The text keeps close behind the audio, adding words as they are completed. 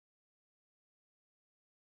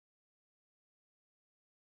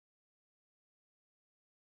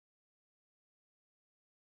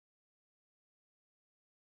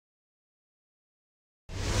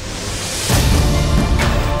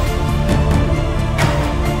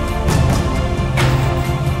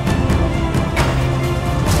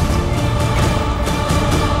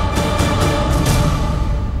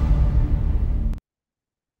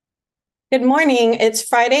Good morning. It's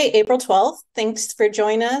Friday, April 12th. Thanks for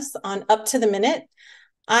joining us on Up to the Minute.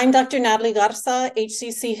 I'm Dr. Natalie Garza,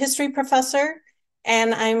 HCC history professor,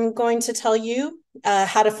 and I'm going to tell you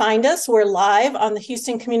how to find us. We're live on the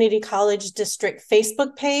Houston Community College District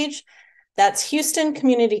Facebook page. That's Houston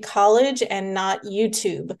Community College and not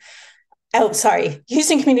YouTube. Oh, sorry,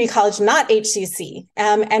 Houston Community College, not HCC.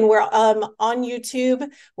 And we're on YouTube.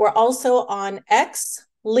 We're also on X,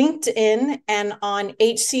 LinkedIn, and on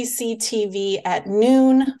HCCTV at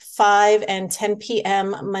noon, 5, and 10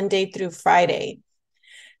 p.m. Monday through Friday.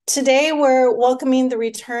 Today, we're welcoming the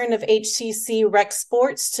return of HCC Rec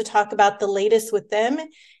Sports to talk about the latest with them,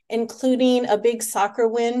 including a big soccer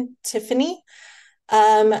win, Tiffany.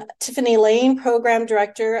 Tiffany Lane, Program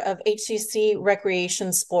Director of HCC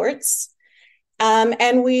Recreation Sports.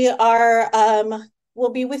 And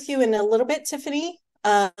we'll be with you in a little bit, Tiffany.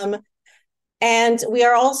 And we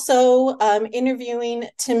are also interviewing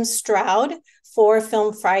Tim Stroud for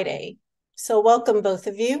Film Friday. So welcome, both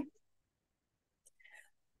of you.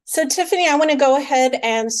 So Tiffany, I want to go ahead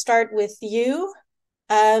and start with you.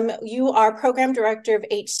 You are Program Director of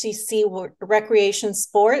HCC Recreation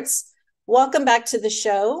Sports. Welcome back to the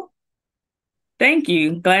show. Thank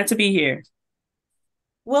you. Glad to be here.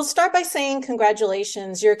 We'll start by saying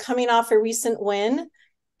congratulations. You're coming off a recent win.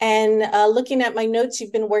 And looking at my notes,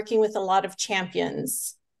 you've been working with a lot of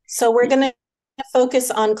champions. So we're going to focus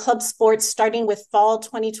on club sports starting with fall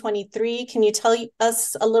 2023. Can you tell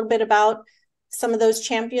us a little bit about some of those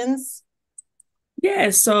champions? Yeah,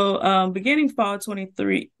 so beginning fall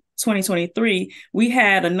 2023, we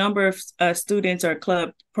had a number of students or club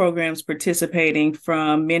programs participating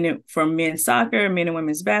from men's soccer, men and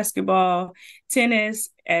women's basketball, tennis,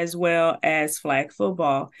 as well as flag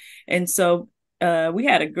football. And so we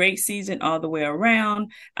had a great season all the way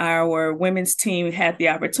around. Our women's team had the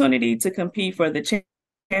opportunity to compete for the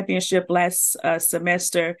championship last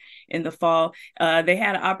semester in the fall. They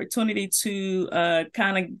had an opportunity to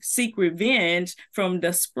kind of seek revenge from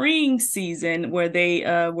the spring season where they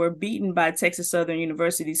were beaten by Texas Southern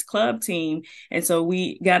University's club team. And so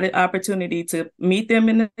we got an opportunity to meet them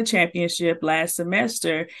in the championship last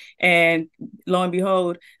semester. And lo and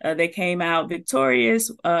behold, they came out victorious,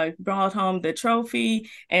 brought home the trophy.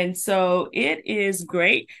 And so it is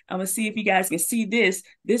great. I'm going to see if you guys can see this.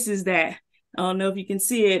 This is that. I don't know if you can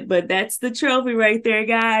see it, but that's the trophy right there,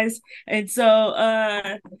 guys. And so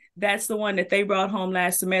that's the one that they brought home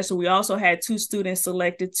last semester. We also had 2 students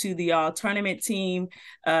selected to the all-tournament team.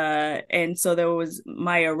 And so there was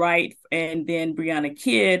Maya Wright and then Brianna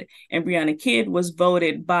Kidd. And Brianna Kidd was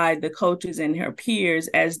voted by the coaches and her peers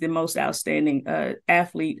as the most outstanding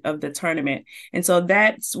athlete of the tournament. And so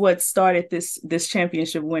that's what started this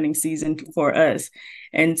championship winning season for us.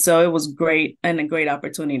 And so it was great and a great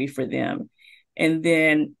opportunity for them. And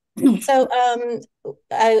then so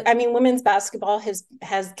I mean, women's basketball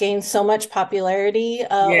has gained so much popularity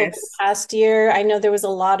over the yes. past year. I know there was a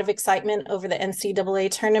lot of excitement over the NCAA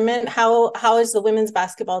tournament. How is the women's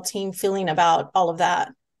basketball team feeling about all of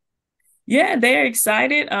that? Yeah, they're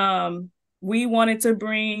excited. We wanted to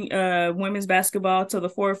bring women's basketball to the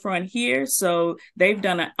forefront here. So they've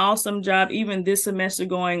done an awesome job, even this semester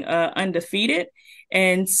going undefeated.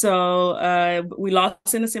 And so we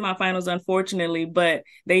lost in the semifinals, unfortunately, but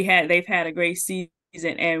they've had a great season.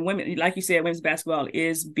 And women, like you said, women's basketball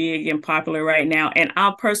is big and popular right now. And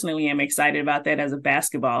I personally am excited about that as a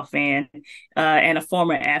basketball fan and a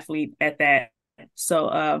former athlete at that.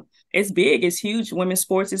 So it's big, it's huge. Women's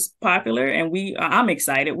sports is popular, and I'm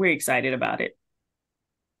excited. We're excited about it.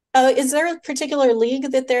 Is there a particular league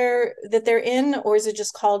that they're in, or is it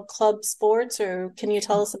just called club sports? Or can you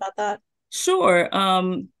tell us about that? Sure.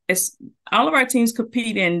 It's all of our teams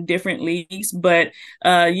compete in different leagues, but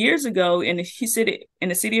years ago in the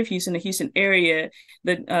city of Houston, the Houston area,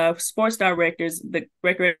 the sports directors, the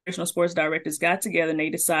recreational sports directors got together and they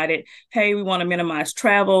decided, hey, we want to minimize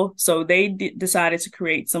travel, so they decided to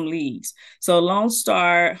create some leagues. So Lone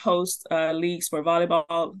Star hosts leagues for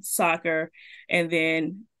volleyball, soccer, and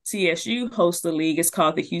then TSU hosts the league. It's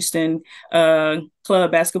called the Houston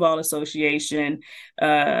Club Basketball Association,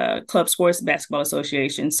 Club Sports Basketball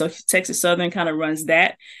Association. So Texas Southern kind of runs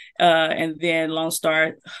that. And then Lone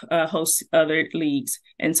Star hosts other leagues.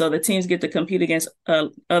 And so the teams get to compete against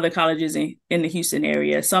other colleges in the Houston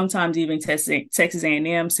area, sometimes even Texas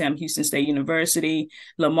A&M, Sam Houston State University.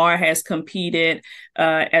 Lamar has competed,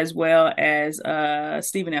 as well as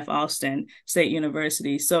Stephen F. Austin State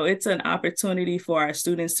University. So it's an opportunity for our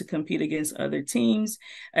students to compete against other teams.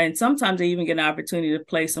 And sometimes they even get an opportunity to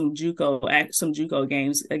play some JUCO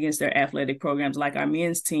games against their athletic programs, like our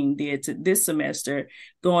men's team did this semester,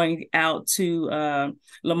 going going out to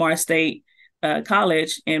Lamar State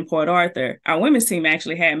College in Port Arthur. Our women's team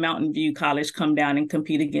actually had Mountain View College come down and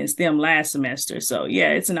compete against them last semester. So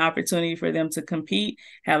yeah, it's an opportunity for them to compete,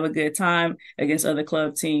 have a good time against other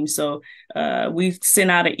club teams. So we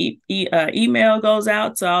sent out an email goes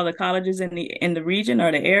out to all the colleges in the region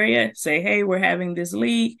or the area, say, hey, we're having this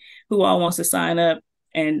league. Who all wants to sign up?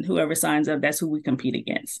 And whoever signs up, that's who we compete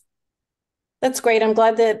against. That's great. I'm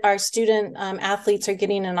glad that our student athletes are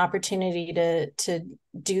getting an opportunity to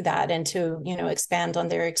do that and to, expand on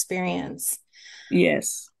their experience.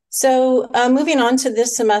 Yes. So moving on to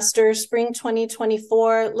this semester, spring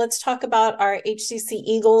 2024, let's talk about our HCC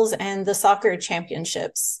Eagles and the soccer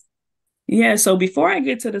championships. Yeah, so before I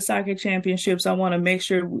get to the soccer championships, I want to make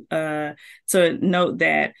sure to note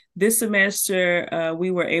that this semester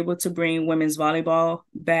we were able to bring women's volleyball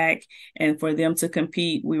back, and for them to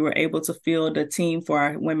compete, we were able to field a team for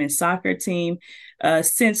our women's soccer team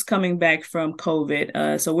since coming back from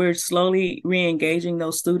COVID. So we're slowly re-engaging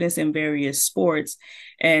those students in various sports.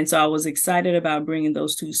 And so I was excited about bringing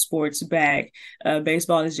those two sports back.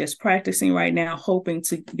 Baseball is just practicing right now, hoping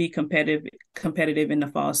to be competitive in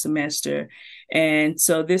the fall semester. And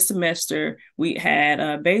so this semester we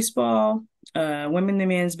had baseball, women and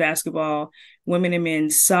men's basketball, women and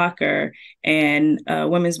men's soccer, and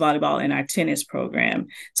women's volleyball in our tennis program.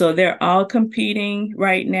 So they're all competing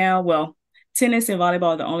right now. Well, tennis and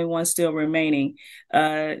volleyball are the only ones still remaining.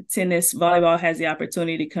 Volleyball has the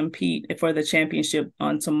opportunity to compete for the championship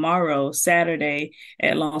on tomorrow, Saturday,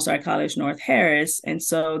 at Lone Star College North Harris. And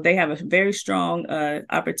so they have a very strong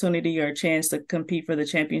opportunity or chance to compete for the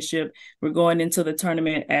championship. We're going into the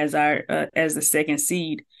tournament as the second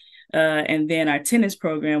seed. And then our tennis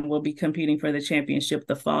program will be competing for the championship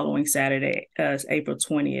the following Saturday, April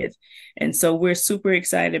 20th. And so we're super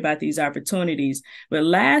excited about these opportunities. But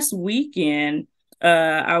last weekend,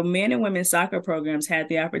 our men and women's soccer programs had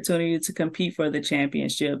the opportunity to compete for the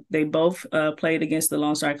championship. They both played against the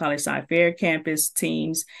Lone Star College Sci Fair campus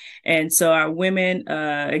teams. And so our women,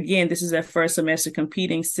 again, this is their first semester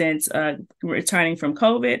competing since returning from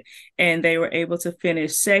COVID, and they were able to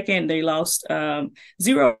finish second. They lost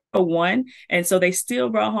 0-1, and so they still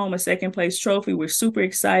brought home a second place trophy. We're super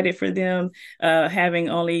excited for them, having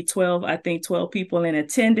only 12 people in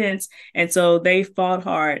attendance. And so they fought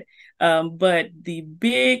hard. But the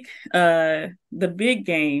big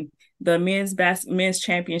game, the men's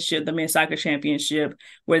championship, the men's soccer championship,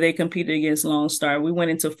 where they competed against Lone Star, we went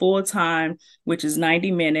into full time, which is 90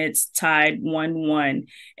 minutes, tied 1-1.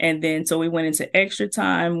 And then so we went into extra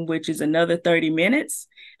time, which is another 30 minutes,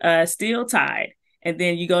 still tied. And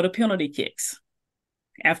then you go to penalty kicks.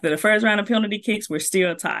 After the first round of penalty kicks, we're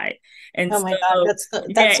still tied. And oh my God,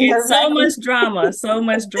 that's it's so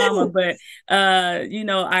much drama. But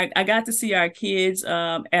I got to see our kids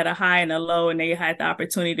at a high and a low, and they had the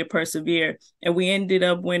opportunity to persevere. And we ended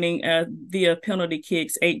up winning via penalty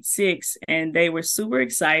kicks 8-6, and they were super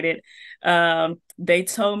excited. They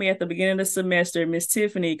told me at the beginning of the semester, Miss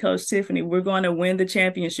Tiffany, Coach Tiffany, we're going to win the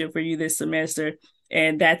championship for you this semester.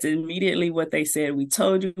 And that's immediately what they said. We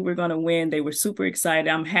told you we're going to win. They were super excited.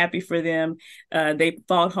 I'm happy for them. They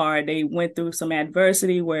fought hard. They went through some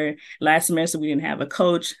adversity where last semester we didn't have a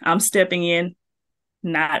coach. I'm stepping in,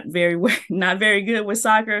 not very good with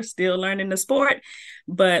soccer, still learning the sport,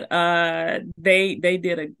 but they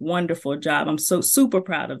did a wonderful job. I'm so super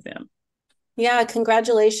proud of them. Yeah,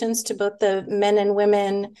 congratulations to both the men and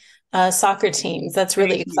women soccer teams. That's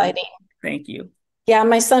really exciting. Thank you. Yeah,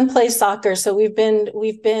 my son plays soccer, so we've been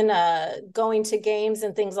going to games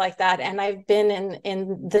and things like that. And I've been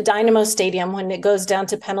in the Dynamo Stadium when it goes down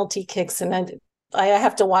to penalty kicks, and I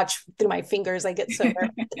have to watch through my fingers. I get so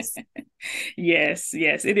nervous. Yes,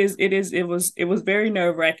 it is. It was very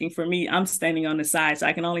nerve-wracking for me. I'm standing on the side, so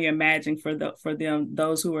I can only imagine for them,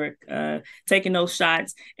 those who are taking those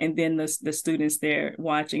shots, and then the students there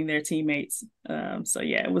watching their teammates. So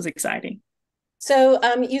yeah, it was exciting. So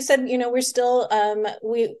you said, we're still,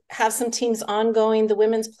 we have some teams ongoing. The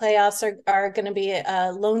women's playoffs are going to be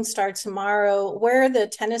Lone Star tomorrow. Where are the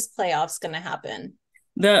tennis playoffs going to happen?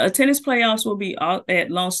 The tennis playoffs will be at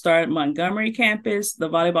Lone Star Montgomery campus. The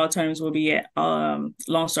volleyball tournaments will be at Lone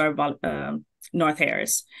Star North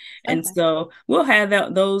Harris. And so we'll have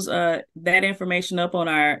that information up on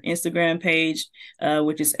our Instagram page,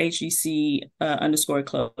 which is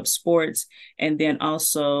HCC_Club Sports. And then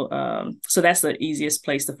also, so that's the easiest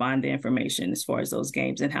place to find the information as far as those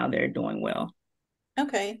games and how they're doing well.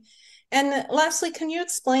 Okay. And lastly, can you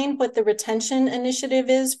explain what the retention initiative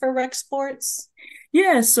is for rec sports?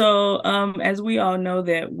 Yeah, so as we all know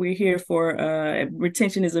that we're here for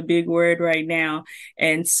retention is a big word right now.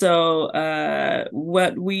 And so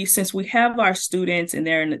what we since we have our students and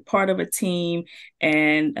they're part of a team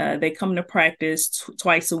and they come to practice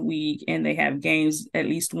twice a week and they have games at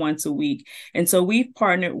least once a week. And so we've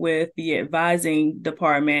partnered with the advising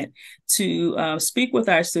department to speak with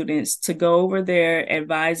our students to go over their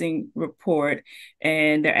advising report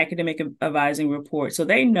and their academic advising report so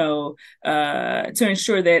they know to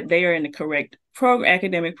ensure that they are in the correct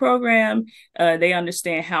academic program. They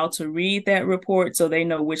understand how to read that report, so they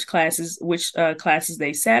know which classes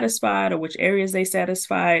they satisfied or which areas they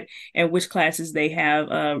satisfied, and which classes they have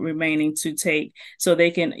remaining to take, so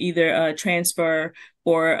they can either transfer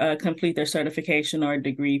or complete their certification or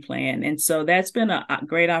degree plan. And so that's been a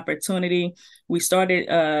great opportunity. We started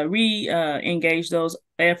re-engage those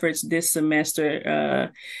efforts this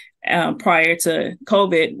semester. Prior to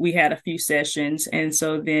COVID, we had a few sessions. And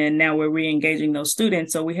so then now we're re-engaging those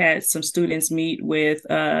students. So we had some students meet with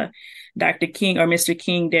Dr. King or Mr.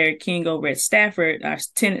 King, Derek King over at Stafford. Our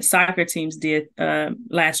tennis soccer teams did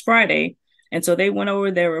last Friday. And so they went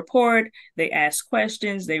over their report, they asked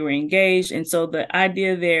questions, they were engaged. And so the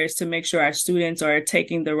idea there is to make sure our students are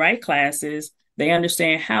taking the right classes, they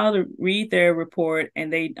understand how to read their report,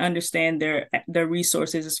 and they understand their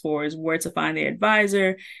resources as far as where to find their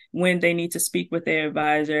advisor, when they need to speak with their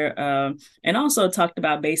advisor, and also talked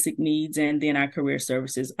about basic needs and then our career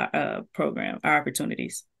services program, our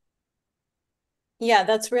opportunities. Yeah,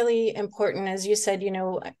 that's really important. As you said,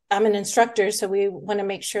 I'm an instructor, so we want to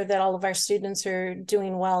make sure that all of our students are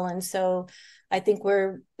doing well. And so I think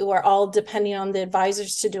we're all depending on the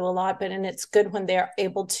advisors to do a lot, and it's good when they're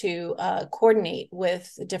able to coordinate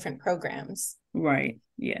with different programs. Right.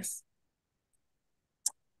 Yes.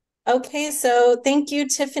 Okay, so thank you,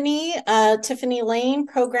 Tiffany. Tiffany Lane,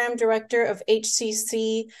 Program Director of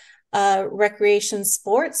HCC Recreation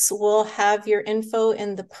Sports. We'll have your info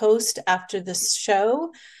in the post after this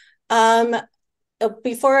show.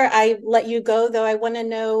 Before I let you go, though, I want to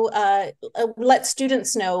know, let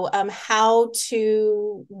students know how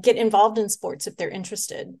to get involved in sports if they're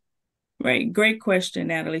interested. Right. Great question,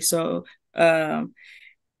 Natalie. So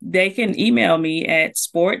they can email me at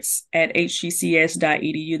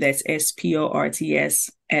sports@hccs.edu. That's sports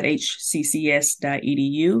at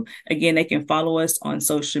hccs.edu. Again, they can follow us on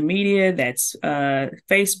social media. That's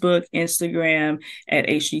Facebook, Instagram at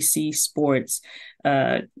HCC Sports,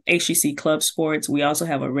 HCC Club Sports. We also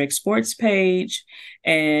have a Rec Sports page.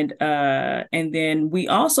 And then we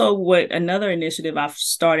also, what another initiative I've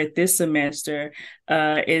started this semester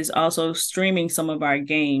is also streaming some of our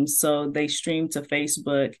games. So they stream to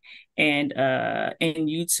Facebook and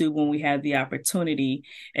YouTube when we have the opportunity.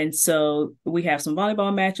 And so we have some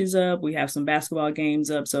volleyball matches up, we have some basketball games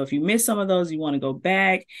up. So if you miss some of those, you want to go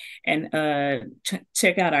back and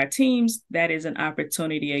check out our teams, that is an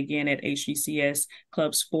opportunity again at HCCS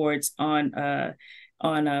Club Sports on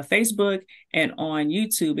Facebook, and on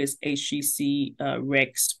YouTube is HCC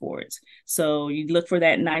Rec Sports. So you look for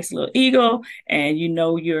that nice little eagle and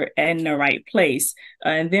you're in the right place.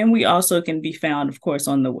 And then we also can be found, of course,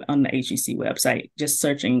 on the HCC website, just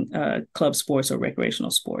searching club sports or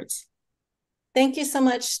recreational sports. Thank you so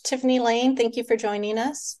much, Tiffany Lane. Thank you for joining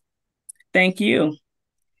us. Thank you.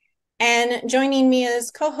 And joining me as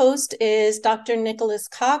co-host is Dr. Nicholas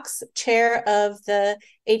Cox, chair of the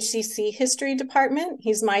HCC History Department.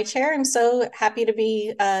 He's my chair. I'm so happy to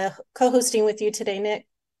be co-hosting with you today, Nick.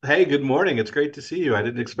 Hey, good morning. It's great to see you. I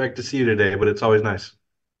didn't expect to see you today, but it's always nice.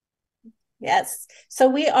 Yes. So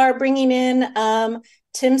we are bringing in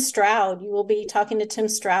Tim Stroud. You will be talking to Tim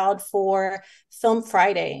Stroud for Film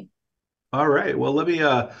Friday. All right. Well, let me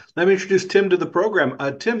introduce Tim to the program.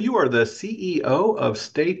 Tim, you are the CEO of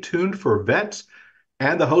Stay Tuned for Vets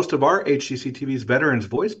and the host of our HCCTV's Veterans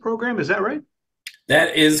Voice program. Is that right?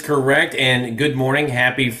 That is correct. And good morning.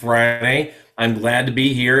 Happy Friday. I'm glad to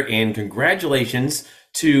be here. And congratulations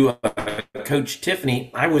to Coach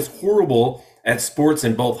Tiffany. I was horrible at sports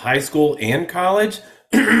in both high school and college.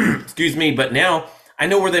 Excuse me. But now I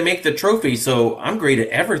know where they make the trophy. So I'm great at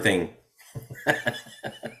everything.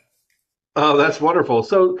 Oh, that's wonderful.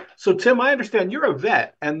 So Tim, I understand you're a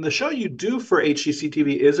vet, and the show you do for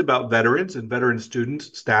HCCTV is about veterans and veteran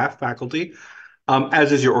students, staff, faculty,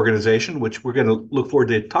 as is your organization, which we're going to look forward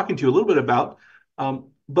to talking to you a little bit about.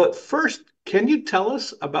 But first, can you tell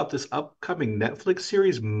us about this upcoming Netflix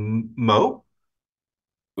series, Mo?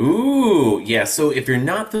 Ooh, yeah. So if you're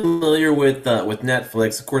not familiar with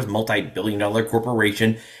Netflix, of course, multi-billion-dollar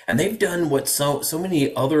corporation, and they've done what so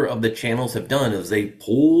many other of the channels have done is they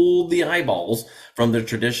pulled the eyeballs from the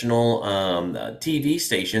traditional TV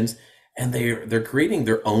stations and they're creating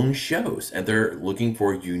their own shows, and they're looking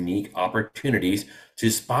for unique opportunities to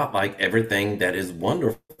spotlight everything that is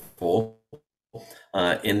wonderful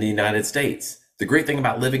in the United States. The great thing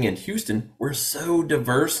about living in Houston, we're so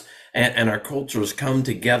diverse, and our cultures come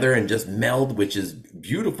together and just meld, which is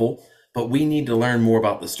beautiful, but we need to learn more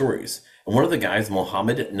about the stories. And one of the guys,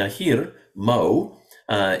 Mohammed Nahir Mo,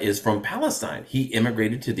 is from Palestine. He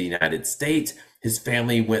immigrated to the United States. His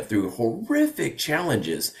family went through horrific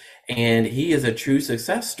challenges, and he is a true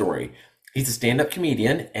success story. He's a stand-up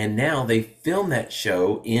comedian, and now they filmed that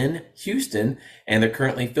show in Houston, and they're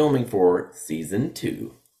currently filming for season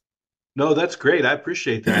 2. No, that's great. I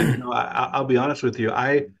appreciate that. I'll be honest with you.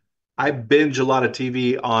 I binge a lot of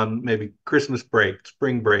TV on maybe Christmas break,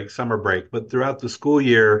 spring break, summer break, but throughout the school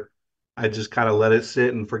year, I just kind of let it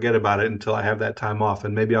sit and forget about it until I have that time off,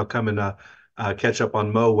 and maybe I'll come and catch up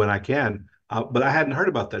on Mo when I can. But I hadn't heard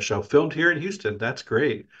about that show. Filmed here in Houston. That's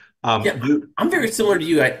great. Yeah, I'm very similar to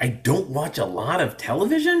you. I don't watch a lot of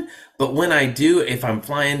television, but when I do, if I'm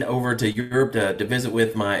flying over to Europe to visit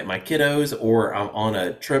with my kiddos, or I'm on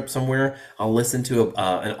a trip somewhere, I'll listen to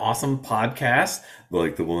an awesome podcast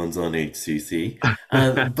like the ones on HCC.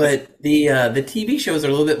 But the TV shows are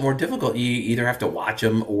a little bit more difficult. You either have to watch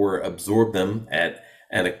them or absorb them at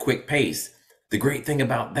a quick pace. The great thing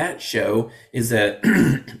about that show is that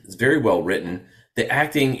it's very well written. The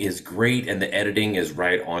acting is great and the editing is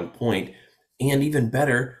right on point. And even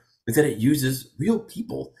better is that it uses real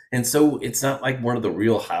people. And so it's not like one of the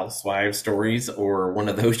Real Housewives stories or one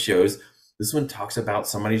of those shows. This one talks about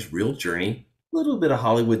somebody's real journey, a little bit of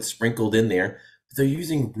Hollywood sprinkled in there. But they're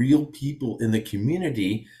using real people in the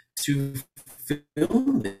community to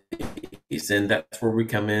film these. And that's where we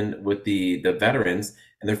come in with the veterans.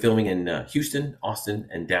 And they're filming in Houston, Austin,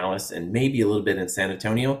 and Dallas, and maybe a little bit in San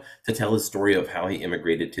Antonio to tell his story of how he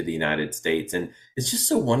immigrated to the United States. And it's just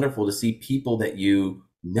so wonderful to see people that you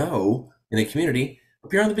know in the community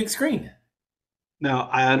appear on the big screen. Now,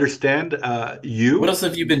 I understand you. What else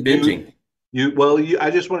have you been binging?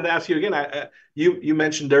 I just wanted to ask you again. You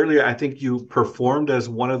mentioned earlier, I think you performed as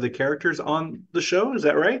one of the characters on the show. Is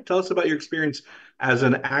that right? Tell us about your experience as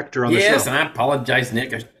an actor on the show. Yes, and I apologize,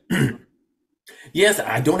 Nick. Yes,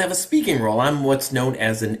 I don't have a speaking role. I'm what's known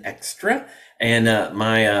as an extra. And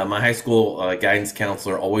my high school guidance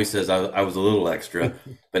counselor always says I was a little extra,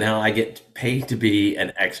 but now I get paid to be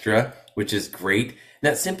an extra, which is great.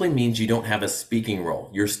 And that simply means you don't have a speaking role.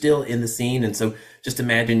 You're still in the scene. And so just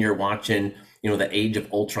imagine you're watching, the Age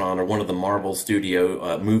of Ultron or one of the Marvel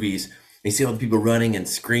Studio movies. And you see all the people running and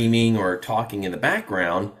screaming or talking in the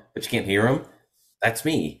background, but you can't hear them. That's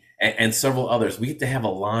me. And several others. We get to have a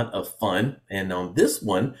lot of fun. And on this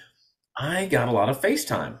one, I got a lot of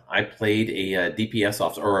FaceTime. I played a DPS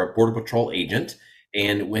officer or a Border Patrol agent.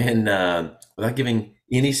 And when, without giving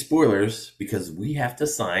any spoilers, because we have to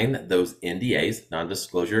sign those NDAs,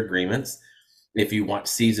 non-disclosure agreements. If you watch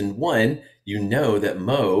season 1, you know that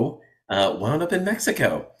Mo wound up in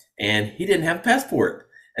Mexico and he didn't have a passport.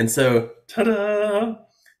 And so, ta-da!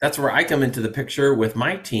 That's where I come into the picture with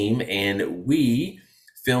my team, and we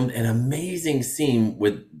filmed an amazing scene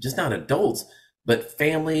with just not adults, but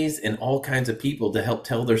families and all kinds of people to help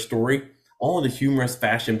tell their story, all in a humorous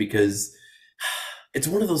fashion, because it's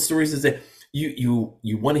one of those stories is that you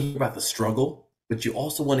want to hear about the struggle, but you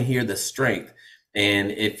also want to hear the strength.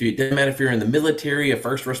 And it doesn't matter if you're in the military, a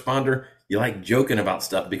first responder, you like joking about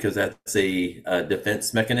stuff because that's a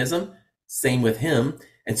defense mechanism. Same with him.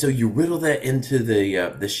 And so you riddle that into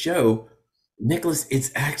the show. Nicholas,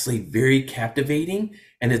 it's actually very captivating.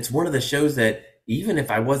 And it's one of the shows that even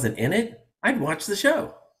if I wasn't in it, I'd watch the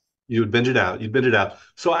show. You would binge it out. You'd binge it out.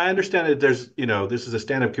 So I understand that there's, this is a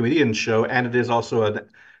stand-up comedian show, and it is also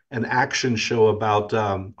an action show about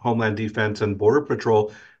Homeland Defense and Border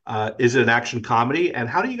Patrol. Is it an action comedy? And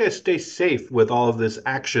how do you guys stay safe with all of this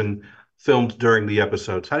action filmed during the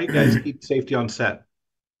episodes? How do you guys keep safety on set?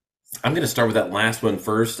 I'm going to start with that last one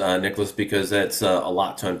first, Nicholas, because that's a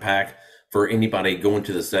lot to unpack for anybody going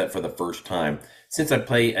to the set for the first time. Since I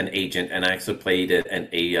play an agent, and I also played an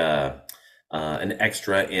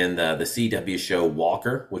extra in the CW show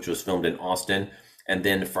Walker, which was filmed in Austin, and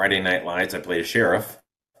then Friday Night Lights, I played a sheriff.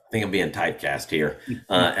 I think I'm being typecast here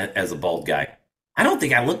as a bald guy. I don't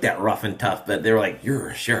think I look that rough and tough, but they were like, "You're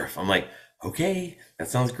a sheriff." I'm like, "Okay, that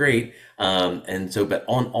sounds great." And so, but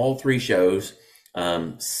on all 3 shows,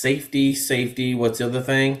 safety. What's the other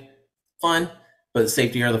thing? Fun, but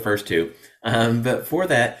safety are the first 2. But for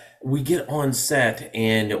that, we get on set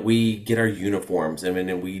and we get our uniforms, and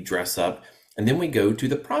then we dress up, and then we go to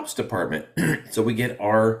the props department. So we get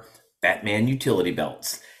our Batman utility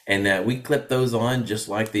belts, And we clip those on just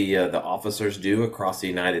like the officers do across the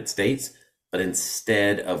United States. But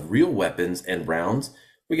instead of real weapons and rounds,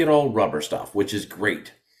 we get all rubber stuff, which is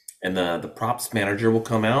great. And the props manager will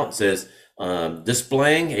come out and says,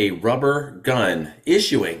 displaying a rubber gun,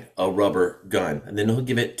 issuing a rubber gun. And then he'll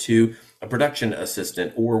give it to a production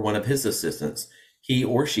assistant or one of his assistants. He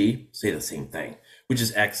or she say the same thing, which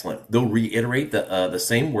is excellent. They'll reiterate the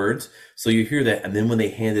same words, so you hear that. And then when they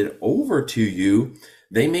hand it over to you,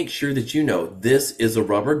 they make sure that you know this is a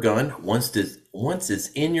rubber gun. Once it's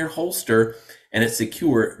in your holster and it's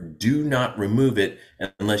secure, do not remove it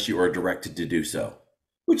unless you are directed to do so,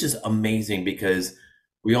 which is amazing because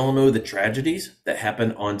we all know the tragedies that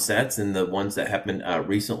happen on sets and the ones that happened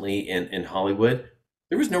recently in Hollywood.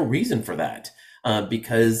 There was no reason for that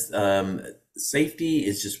because safety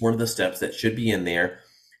is just one of the steps that should be in there.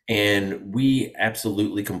 And we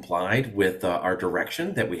absolutely complied with our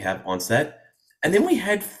direction that we have on set. And then we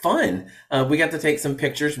had fun. We got to take some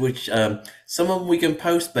pictures, which some of them we can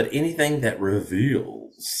post, but anything that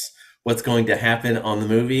reveals what's going to happen on the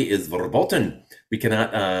movie is verboten. We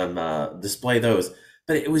cannot display those.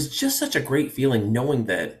 But it was just such a great feeling knowing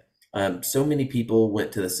that so many people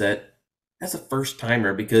went to the set as a first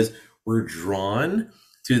timer because we're drawn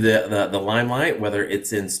to the limelight, whether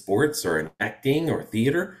it's in sports or in acting or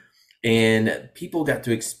theater. And people got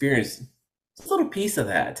to experience a little piece of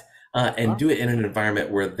that. And do it in an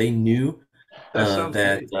environment where they knew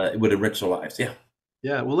that it would enrich their lives. Yeah.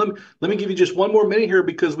 Yeah. Well, let me give you just one more minute here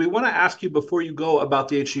because we want to ask you before you go about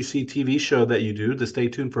the HCC TV show that you do, the Stay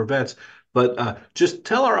Tuned for Vets. But just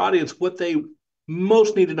tell our audience what they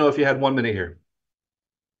most need to know if you had 1 minute here.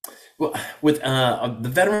 Well, with the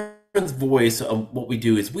Veterans Voice, what we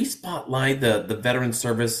do is we spotlight the veteran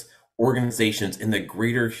service organizations in the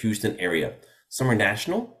greater Houston area. Some are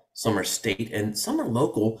national, some are state, and some are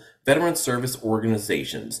local veteran service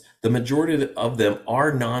organizations. The majority of them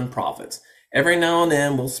are nonprofits. Every now and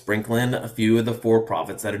then we'll sprinkle in a few of the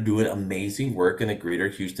for-profits that are doing amazing work in the greater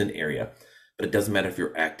Houston area. But it doesn't matter if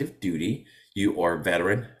you're active duty, you are a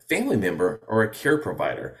veteran, family member, or a care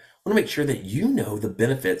provider. I want to make sure that you know the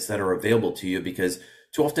benefits that are available to you because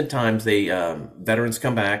too oftentimes veterans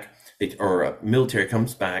come back, or military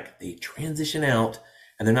comes back, they transition out,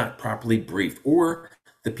 and they're not properly briefed, or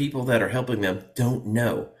the people that are helping them don't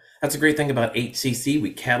know. That's a great thing about HCC.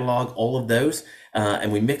 We catalog all of those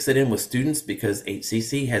and we mix it in with students because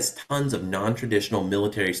HCC has tons of non-traditional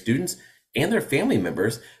military students and their family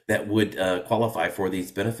members that would qualify for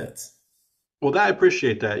these benefits. Well, I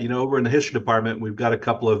appreciate that. You know, over in the history department, we've got a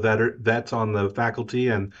couple of vets on the faculty,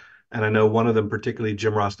 and I know one of them, particularly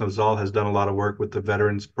Jim Ross Nozal, has done a lot of work with the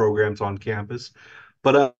veterans programs on campus.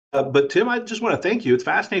 But Tim, I just want to thank you. It's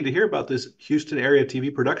fascinating to hear about this Houston area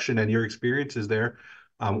TV production and your experiences there.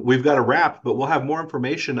 We've got a wrap, but we'll have more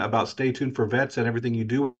information about Stay Tuned for Vets and everything you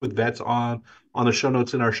do with vets on the show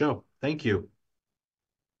notes in our show. Thank you.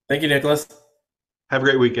 Thank you, Nicholas. Have a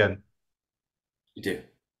great weekend. You too.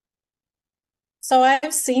 So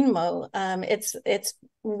I've seen Mo. It's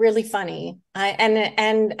really funny.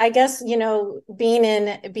 And I guess, you know, being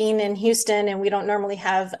in Houston and we don't normally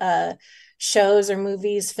have shows or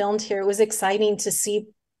movies filmed here, it was exciting to see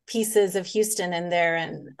pieces of Houston in there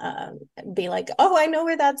and be like, oh, I know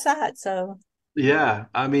where that's at. So yeah,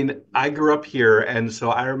 I mean, I grew up here, and so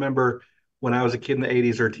I remember when I was a kid in the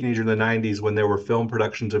 80s or a teenager in the 90s when there were film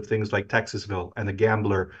productions of things like Texasville and The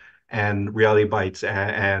Gambler and Reality Bites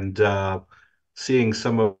and seeing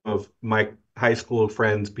some of my high school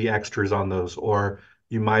friends be extras on those. Or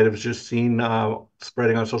you might have just seen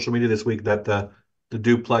spreading on social media this week that the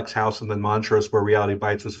duplex house in the Montrose where Reality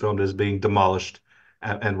Bites was filmed is being demolished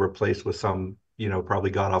and replaced with some, you know, probably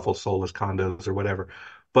god awful soulless condos or whatever.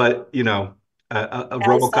 But you know,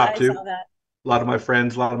 RoboCop 2. A lot of my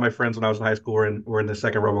friends when I was in high school were in the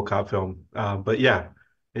second RoboCop film. But yeah,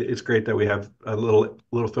 it's great that we have a little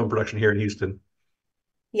film production here in Houston.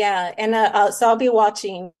 Yeah, and so I'll be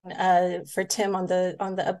watching for Tim on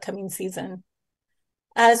the upcoming season.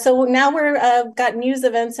 So now we're got news,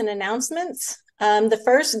 events, and announcements. The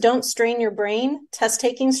first, don't strain your brain, test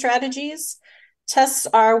taking strategies. Tests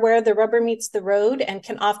are where the rubber meets the road and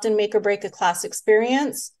can often make or break a class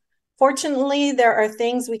experience. Fortunately, there are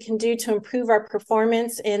things we can do to improve our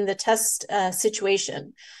performance in the test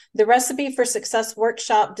situation. The Recipe for Success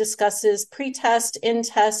workshop discusses pre-test,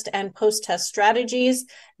 in-test, and post-test strategies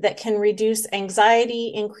that can reduce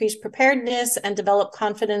anxiety, increase preparedness, and develop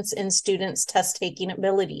confidence in students' test-taking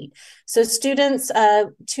ability. So students,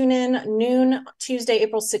 tune in noon, Tuesday,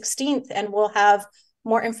 April 16th, and we'll have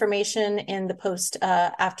more information in the post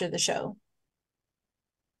after the show.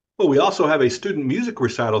 Well, we also have a student music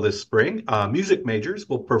recital this spring. Music majors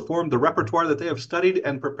will perform the repertoire that they have studied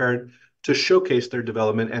and prepared to showcase their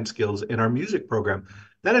development and skills in our music program.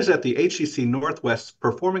 That is at the HCC Northwest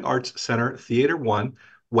Performing Arts Center, Theater 1,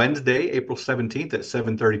 Wednesday, April 17th at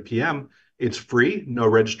 7:30 p.m. It's free, no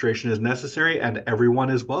registration is necessary, and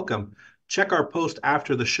everyone is welcome. Check our post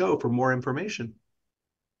after the show for more information.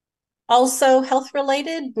 Also, health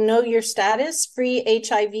related, know your status, free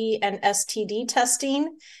HIV and STD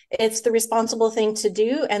testing. It's the responsible thing to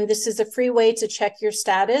do, and this is a free way to check your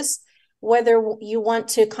status. Whether you want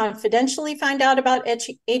to confidentially find out about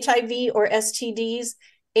HIV or STDs,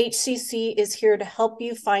 HCC is here to help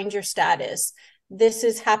you find your status. This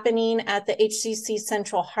is happening at the HCC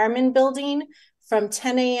Central Harmon building from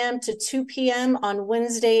 10 a.m. to 2 p.m. on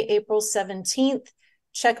Wednesday, April 17th.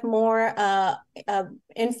 Check more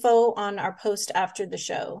info on our post after the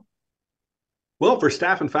show. Well, for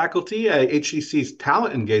staff and faculty, HCC's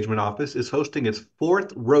Talent Engagement Office is hosting its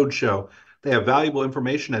 4th Roadshow. They have valuable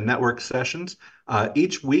information and network sessions.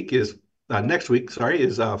 Next week is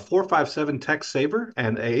 457 Tech Saver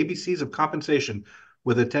and ABCs of Compensation,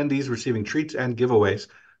 with attendees receiving treats and giveaways.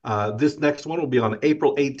 This next one will be on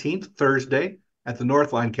April 18th, Thursday, at the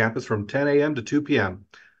Northline campus from 10 a.m. to 2 p.m.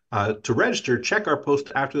 To register, check our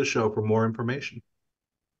post after the show for more information.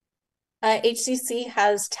 HCC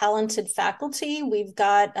has talented faculty. We've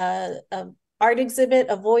got a art exhibit,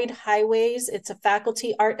 Avoid Highways. It's a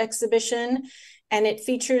faculty art exhibition, and it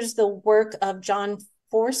features the work of John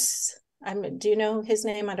Force. Do you know his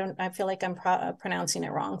name? I feel like I'm pronouncing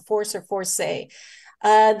it wrong. Force or Force.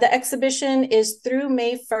 The exhibition is through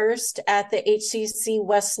May 1st at the HCC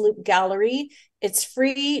West Loop Gallery. It's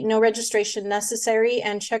free, no registration necessary,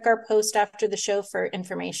 and check our post after the show for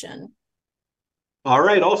information. All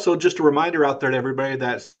right. Also, just a reminder out there to everybody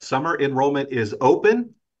that summer enrollment is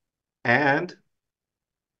open and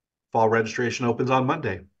fall registration opens on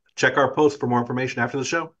Monday. Check our post for more information after the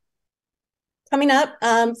show. Coming up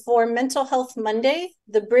for Mental Health Monday,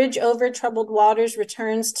 the Bridge Over Troubled Waters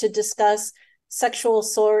returns to discuss Sexual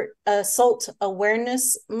Assault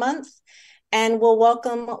Awareness Month, and we'll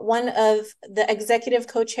welcome one of the executive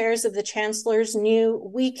co-chairs of the Chancellor's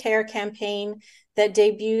new We Care campaign that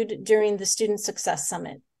debuted during the Student Success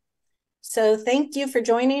Summit. So thank you for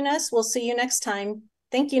joining us. We'll see you next time.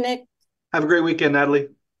 Thank you, Nick. Have a great weekend, Natalie.